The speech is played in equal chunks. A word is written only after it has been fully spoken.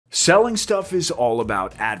Selling stuff is all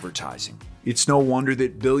about advertising. It's no wonder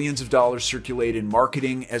that billions of dollars circulate in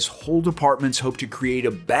marketing as whole departments hope to create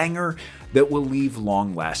a banger that will leave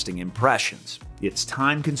long-lasting impressions. It's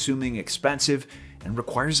time-consuming, expensive, and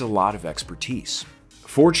requires a lot of expertise.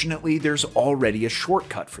 Fortunately, there's already a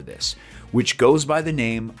shortcut for this, which goes by the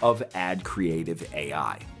name of AdCreative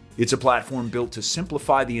AI. It's a platform built to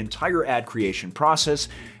simplify the entire ad creation process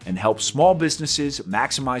and help small businesses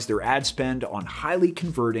maximize their ad spend on highly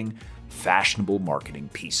converting, fashionable marketing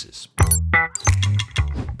pieces.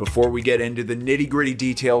 Before we get into the nitty-gritty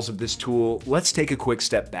details of this tool, let's take a quick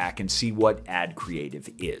step back and see what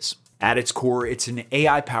AdCreative is. At its core, it's an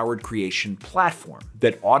AI-powered creation platform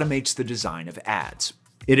that automates the design of ads.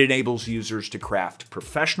 It enables users to craft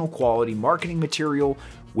professional quality marketing material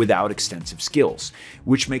without extensive skills,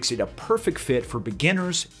 which makes it a perfect fit for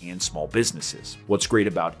beginners and small businesses. What's great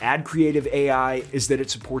about AdCreative AI is that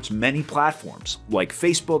it supports many platforms like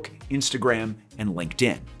Facebook, Instagram, and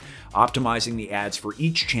LinkedIn, optimizing the ads for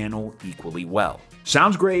each channel equally well.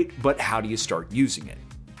 Sounds great, but how do you start using it?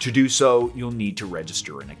 To do so, you'll need to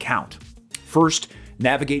register an account. First,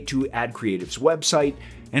 navigate to AdCreative's website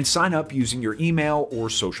and sign up using your email or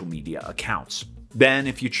social media accounts. Then,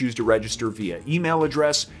 if you choose to register via email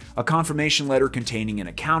address, a confirmation letter containing an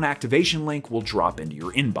account activation link will drop into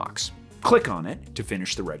your inbox. Click on it to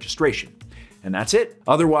finish the registration. And that's it.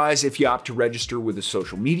 Otherwise, if you opt to register with a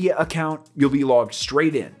social media account, you'll be logged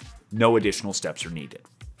straight in. No additional steps are needed.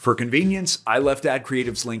 For convenience, I left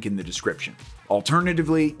AdCreative's link in the description.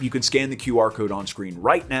 Alternatively, you can scan the QR code on screen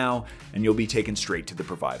right now and you'll be taken straight to the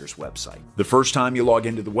provider's website. The first time you log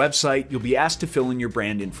into the website, you'll be asked to fill in your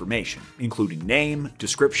brand information, including name,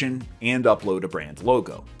 description, and upload a brand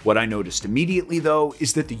logo. What I noticed immediately, though,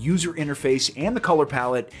 is that the user interface and the color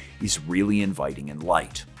palette is really inviting and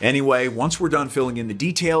light. Anyway, once we're done filling in the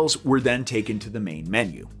details, we're then taken to the main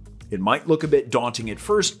menu. It might look a bit daunting at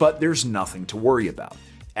first, but there's nothing to worry about.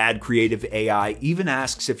 AdCreative AI even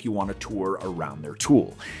asks if you want a tour around their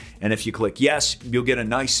tool. And if you click yes, you'll get a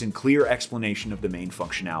nice and clear explanation of the main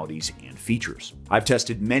functionalities and features. I've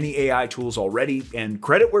tested many AI tools already, and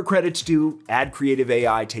credit where credit's due, AdCreative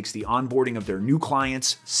AI takes the onboarding of their new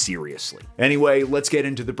clients seriously. Anyway, let's get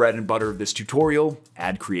into the bread and butter of this tutorial,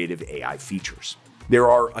 AdCreative AI features. There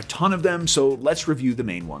are a ton of them, so let's review the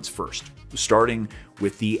main ones first, starting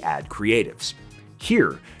with the ad creatives.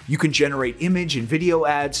 Here, you can generate image and video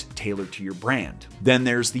ads tailored to your brand. Then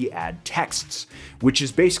there's the ad texts, which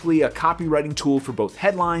is basically a copywriting tool for both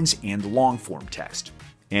headlines and long-form text.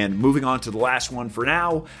 And moving on to the last one for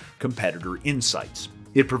now, competitor insights.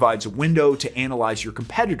 It provides a window to analyze your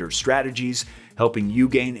competitors' strategies, helping you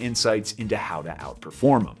gain insights into how to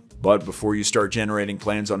outperform them. But before you start generating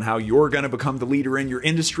plans on how you're going to become the leader in your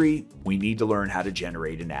industry, we need to learn how to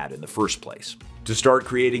generate an ad in the first place. To start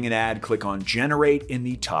creating an ad, click on Generate in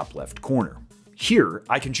the top left corner. Here,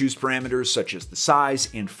 I can choose parameters such as the size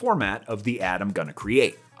and format of the ad I'm going to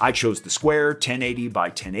create. I chose the square 1080 by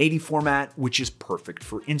 1080 format, which is perfect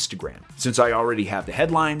for Instagram. Since I already have the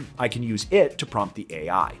headline, I can use it to prompt the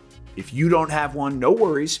AI. If you don't have one, no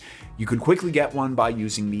worries. You can quickly get one by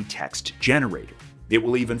using the text generator. It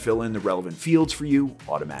will even fill in the relevant fields for you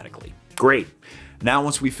automatically. Great. Now,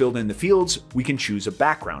 once we filled in the fields, we can choose a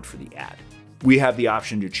background for the ad. We have the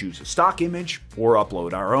option to choose a stock image or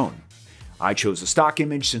upload our own. I chose a stock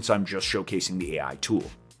image since I'm just showcasing the AI tool.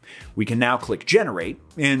 We can now click Generate,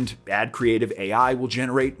 and AdCreative AI will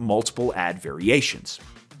generate multiple ad variations.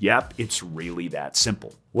 Yep, it's really that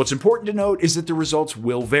simple. What's important to note is that the results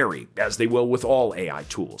will vary, as they will with all AI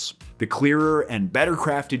tools. The clearer and better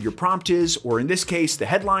crafted your prompt is, or in this case, the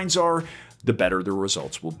headlines are, the better the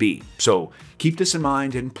results will be. So keep this in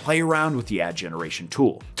mind and play around with the ad generation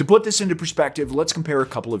tool. To put this into perspective, let's compare a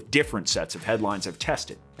couple of different sets of headlines I've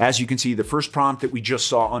tested. As you can see, the first prompt that we just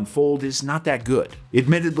saw unfold is not that good.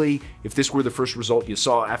 Admittedly, if this were the first result you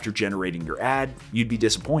saw after generating your ad, you'd be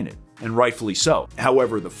disappointed, and rightfully so.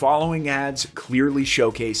 However, the following ads clearly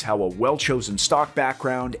showcase how a well-chosen stock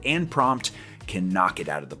background and prompt can knock it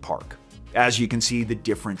out of the park. As you can see, the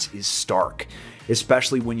difference is stark,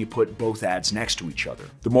 especially when you put both ads next to each other.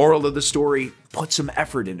 The moral of the story, put some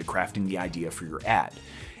effort into crafting the idea for your ad.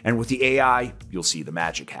 And with the AI, you'll see the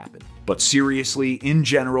magic happen. But seriously, in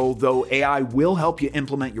general, though AI will help you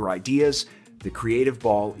implement your ideas, the creative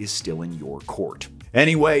ball is still in your court.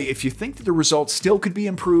 Anyway, if you think that the results still could be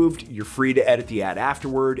improved, you're free to edit the ad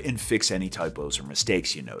afterward and fix any typos or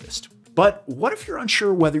mistakes you noticed. But what if you're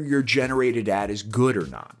unsure whether your generated ad is good or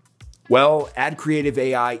not? Well, AdCreative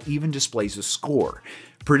AI even displays a score,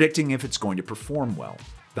 predicting if it's going to perform well.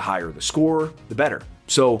 The higher the score, the better.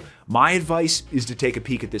 So my advice is to take a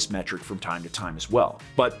peek at this metric from time to time as well.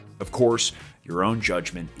 But of course, your own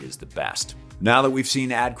judgment is the best. Now that we've seen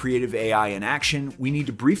AdCreative AI in action, we need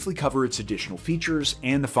to briefly cover its additional features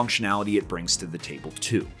and the functionality it brings to the table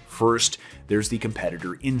too. First, there's the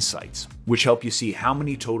competitor insights, which help you see how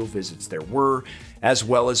many total visits there were, as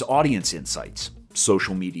well as audience insights,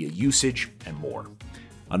 social media usage, and more.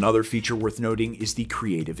 Another feature worth noting is the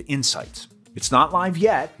creative insights. It's not live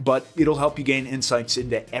yet, but it'll help you gain insights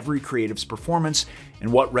into every creative's performance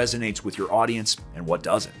and what resonates with your audience and what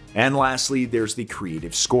doesn't. And lastly, there's the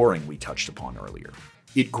creative scoring we touched upon earlier.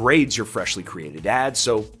 It grades your freshly created ads,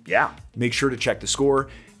 so yeah, make sure to check the score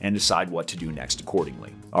and decide what to do next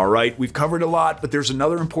accordingly. All right, we've covered a lot, but there's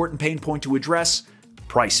another important pain point to address: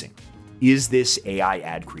 pricing. Is this AI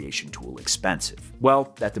ad creation tool expensive?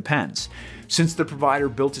 Well, that depends. Since the provider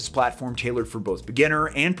built its platform tailored for both beginner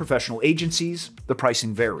and professional agencies, the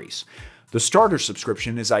pricing varies. The starter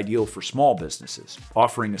subscription is ideal for small businesses,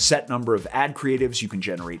 offering a set number of ad creatives you can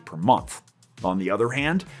generate per month. On the other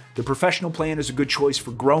hand, the professional plan is a good choice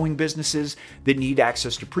for growing businesses that need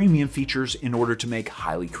access to premium features in order to make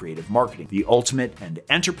highly creative marketing. The ultimate and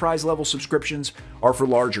enterprise level subscriptions are for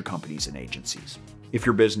larger companies and agencies. If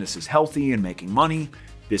your business is healthy and making money,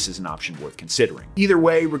 this is an option worth considering. Either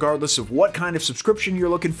way, regardless of what kind of subscription you're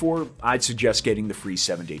looking for, I'd suggest getting the free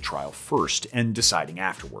 7-day trial first and deciding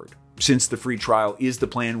afterward. Since the free trial is the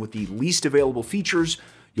plan with the least available features,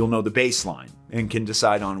 you'll know the baseline and can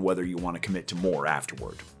decide on whether you want to commit to more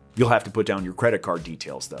afterward. You'll have to put down your credit card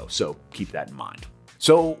details though, so keep that in mind.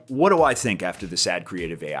 So what do I think after this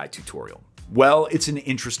AdCreative AI tutorial? Well, it's an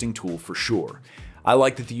interesting tool for sure. I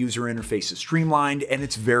like that the user interface is streamlined and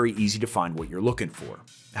it's very easy to find what you're looking for.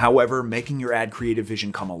 However, making your ad creative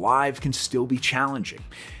vision come alive can still be challenging.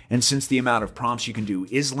 And since the amount of prompts you can do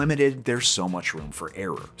is limited, there's so much room for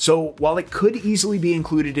error. So while it could easily be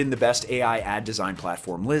included in the best AI ad design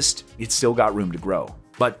platform list, it's still got room to grow.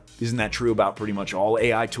 But isn't that true about pretty much all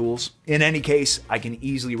AI tools? In any case, I can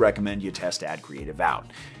easily recommend you test AdCreative out,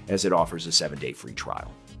 as it offers a 7-day free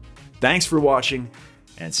trial. Thanks for watching,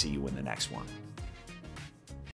 and see you in the next one.